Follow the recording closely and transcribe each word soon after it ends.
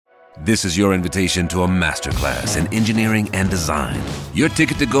This is your invitation to a masterclass in engineering and design. Your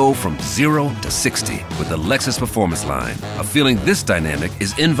ticket to go from 0 to 60 with the Lexus Performance Line. A feeling this dynamic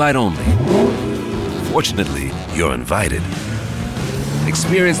is invite only. Fortunately, you're invited.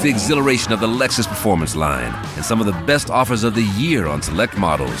 Experience the exhilaration of the Lexus Performance Line and some of the best offers of the year on select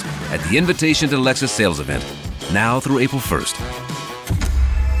models at the Invitation to Lexus sales event, now through April 1st.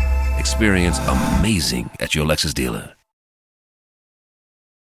 Experience amazing at your Lexus dealer.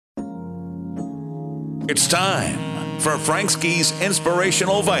 It's time for Frank Ski's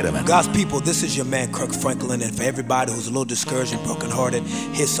Inspirational Vitamin. God's people, this is your man, Kirk Franklin, and for everybody who's a little discouraged and brokenhearted,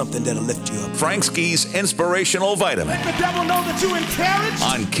 here's something that'll lift you up. Frank Ski's Inspirational Vitamin. Let the devil know that you encouraged.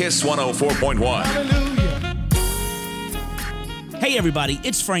 On KISS 104.1. Hallelujah. Hey everybody,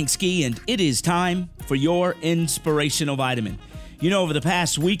 it's Frank Ski, and it is time for your Inspirational Vitamin. You know, over the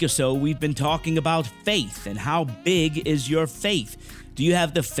past week or so, we've been talking about faith and how big is your faith. Do you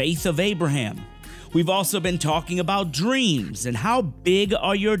have the faith of Abraham? We've also been talking about dreams and how big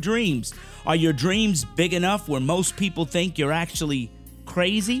are your dreams? Are your dreams big enough where most people think you're actually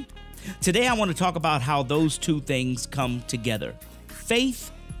crazy? Today I want to talk about how those two things come together,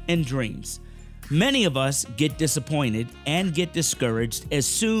 faith and dreams. Many of us get disappointed and get discouraged as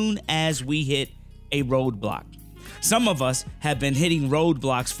soon as we hit a roadblock. Some of us have been hitting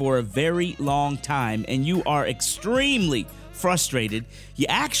roadblocks for a very long time, and you are extremely frustrated. You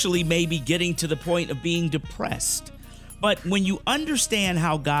actually may be getting to the point of being depressed. But when you understand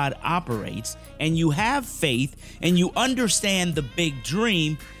how God operates and you have faith and you understand the big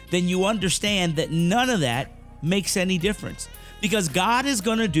dream, then you understand that none of that makes any difference, because God is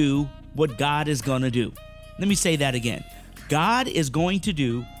going to do what God is going to do. Let me say that again. God is going to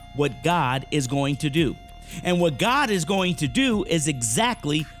do what God is going to do. And what God is going to do is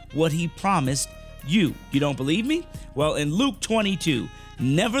exactly what he promised you. You don't believe me? Well, in Luke 22,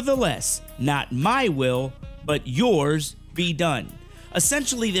 nevertheless, not my will, but yours be done.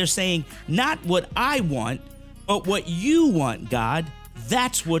 Essentially, they're saying, not what I want, but what you want, God,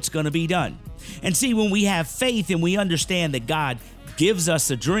 that's what's going to be done. And see, when we have faith and we understand that God gives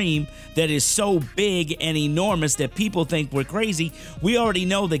us a dream that is so big and enormous that people think we're crazy, we already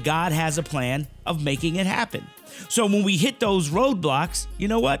know that God has a plan of making it happen. So when we hit those roadblocks, you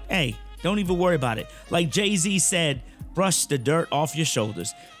know what? Hey, don't even worry about it. Like Jay-Z said, brush the dirt off your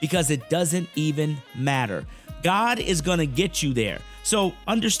shoulders, because it doesn't even matter. God is going to get you there. So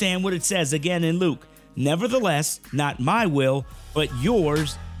understand what it says again in Luke. Nevertheless, not my will, but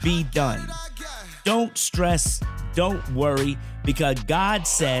yours be done. Don't stress, don't worry, because God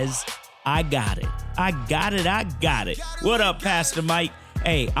says, I got it. I got it. I got it. What up, Pastor Mike?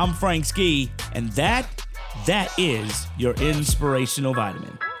 Hey, I'm Frank Ski, and that is your Inspirational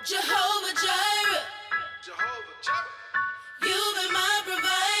Vitamin. Jehovah Jireh, you've been my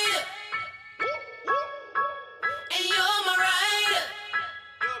provider, and you're my rider.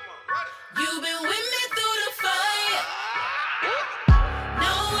 You've been with me through the fire.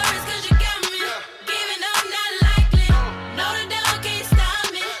 No worries, 'cause you got me. Giving up, not likely. No, the devil can't stop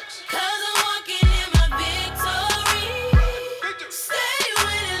me, 'cause I'm walking in my victory. Stay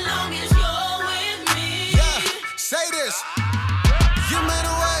with it long as you're with me. Yeah, say this. You made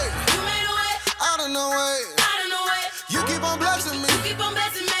a way. Out of no way. You keep on blessing me.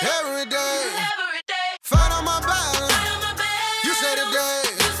 Every day. Fight on my battle. You say the day.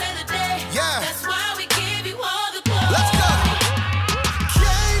 Yeah. That's why we give you all the glory. Let's go.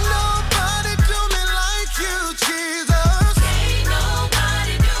 Can't nobody do me like you, Jesus. Can't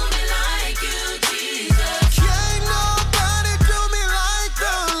nobody do me like you, Jesus. Can't nobody do me like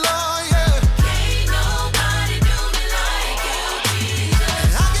the Lord, yeah. Can't nobody do me like you,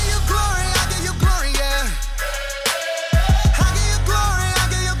 Jesus. I give you glory, yeah. I give you glory, yeah. I give you glory,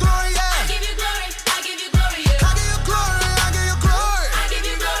 yeah. I give you glory, yeah. I give you glory, yeah. I give you glory, yeah. I give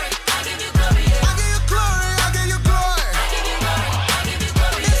you glory, yeah. I give you glory, I give you glory, yeah. I give you glory, I give you glory. I give you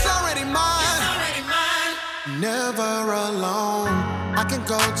glory. It's already mine. It's already mine. Never alone. I can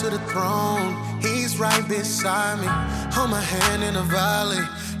go to the throne. He's right beside me. Hold my hand in the valley.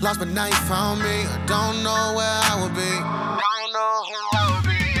 Lost but now he found me. I don't know where I would be. Don't know who I would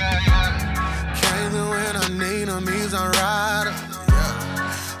be. Yeah. Came through when I need him. He's a rider.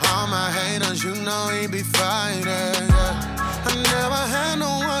 Yeah. All my haters, you know he be fighting. Yeah. I never had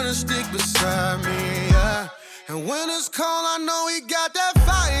no one to stick beside me. Yeah. And when it's cold, I know he got that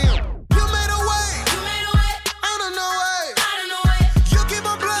fire. You made a way. Out of no way. You keep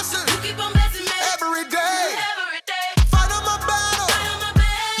on blessing. Every day. Fight on my battle.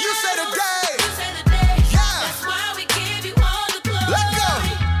 You say the day. Yeah. That's why we give you all the glory. Let's go.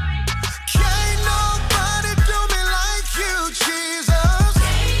 Can't nobody do me like you, Jesus.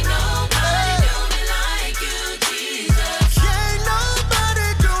 Can't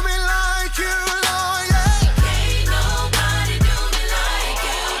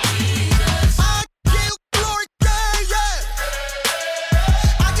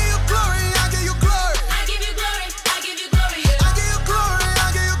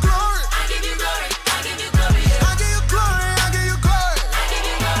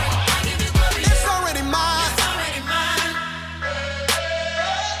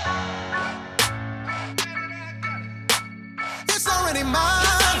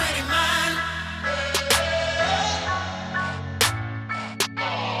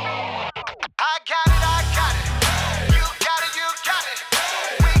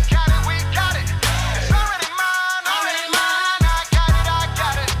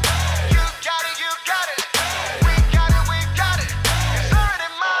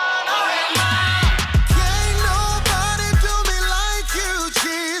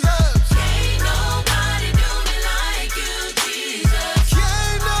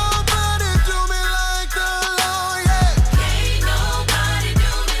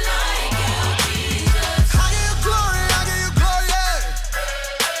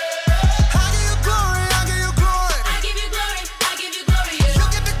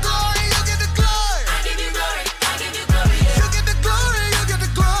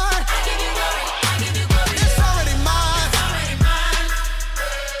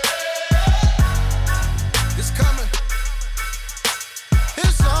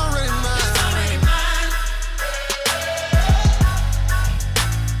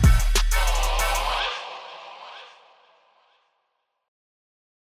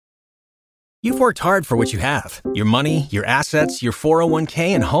You've worked hard for what you have. Your money, your assets, your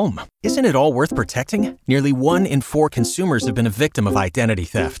 401k, and home. Isn't it all worth protecting? Nearly 1 in 4 consumers have been a victim of identity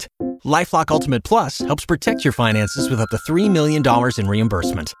theft. LifeLock Ultimate Plus helps protect your finances with up to $3 million in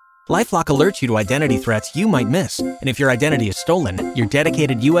reimbursement. LifeLock alerts you to identity threats you might miss. And if your identity is stolen, your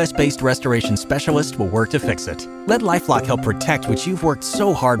dedicated U.S.-based restoration specialist will work to fix it. Let LifeLock help protect what you've worked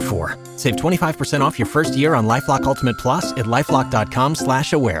so hard for. Save 25% off your first year on LifeLock Ultimate Plus at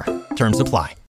LifeLock.com/aware. Terms apply.